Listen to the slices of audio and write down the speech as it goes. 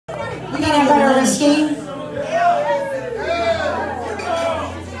We can have better whiskey.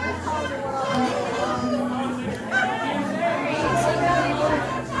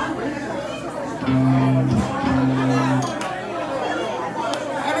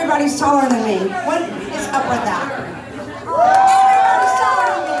 Everybody's taller than me. What is up with that? Everybody's taller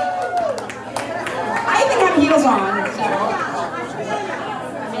than me. I even have heels on, so.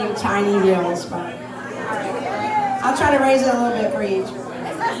 I mean, tiny heels, but. I'll try to raise it a little bit for each.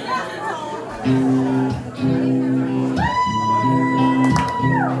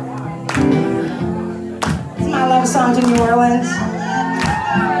 It's my love song to New Orleans.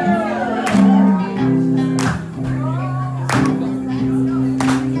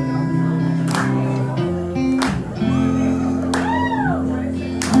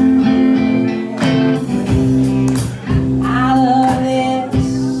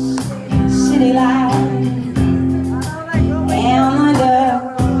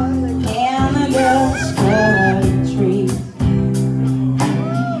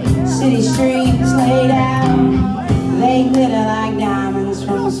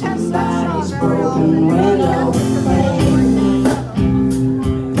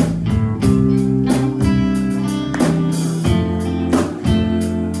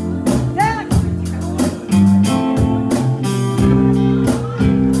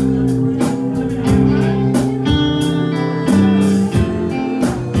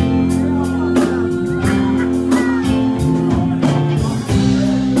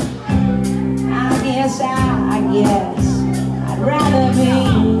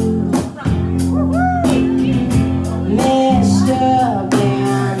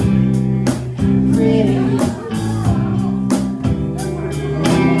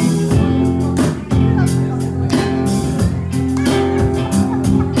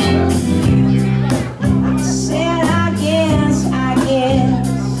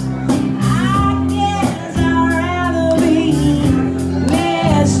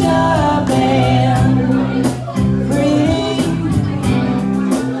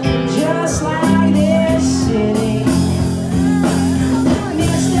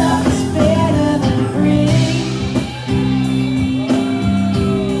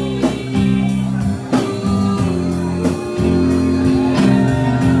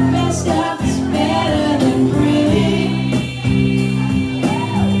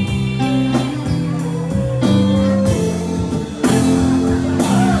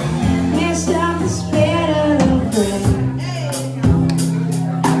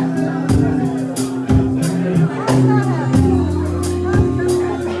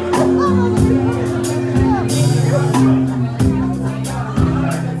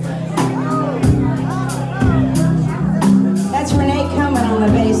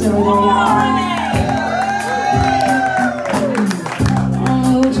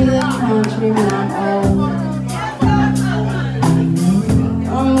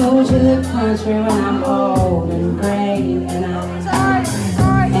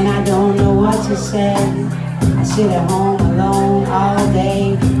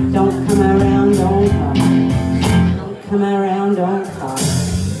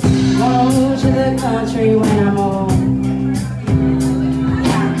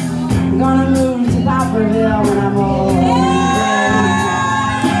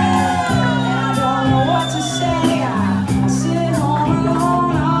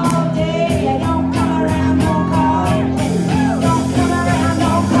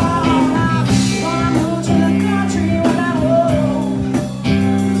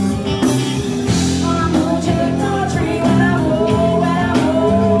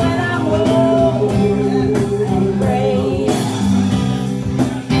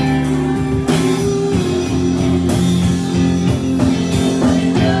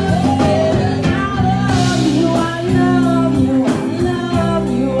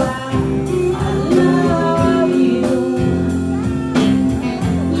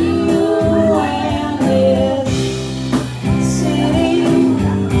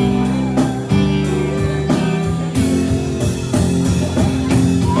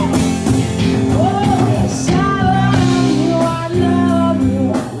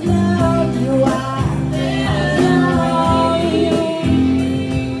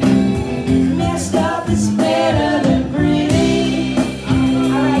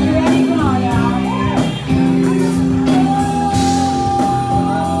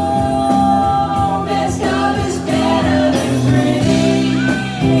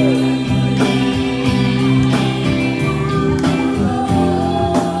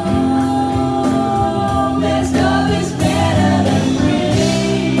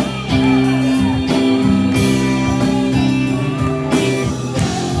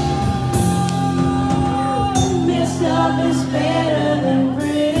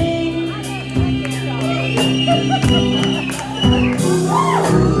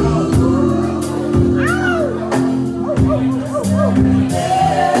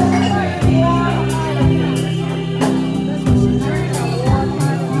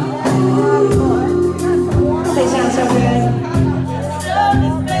 They sound so good.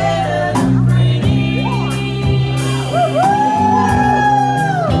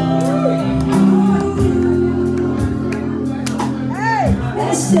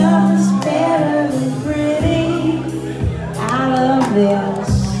 This stuff is better than pretty. I love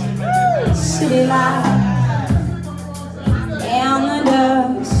this city life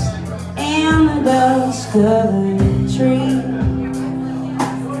and the dust covered tree.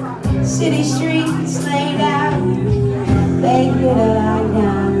 City streets laid out, they glitter like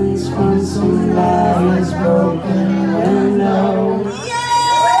diamonds from somebody's broken window.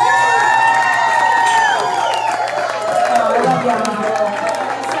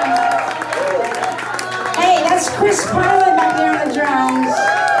 Chris Pilot back there on the drums.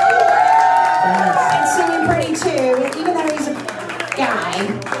 And singing pretty too, even though he's a guy.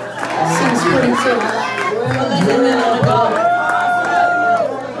 Sings pretty too.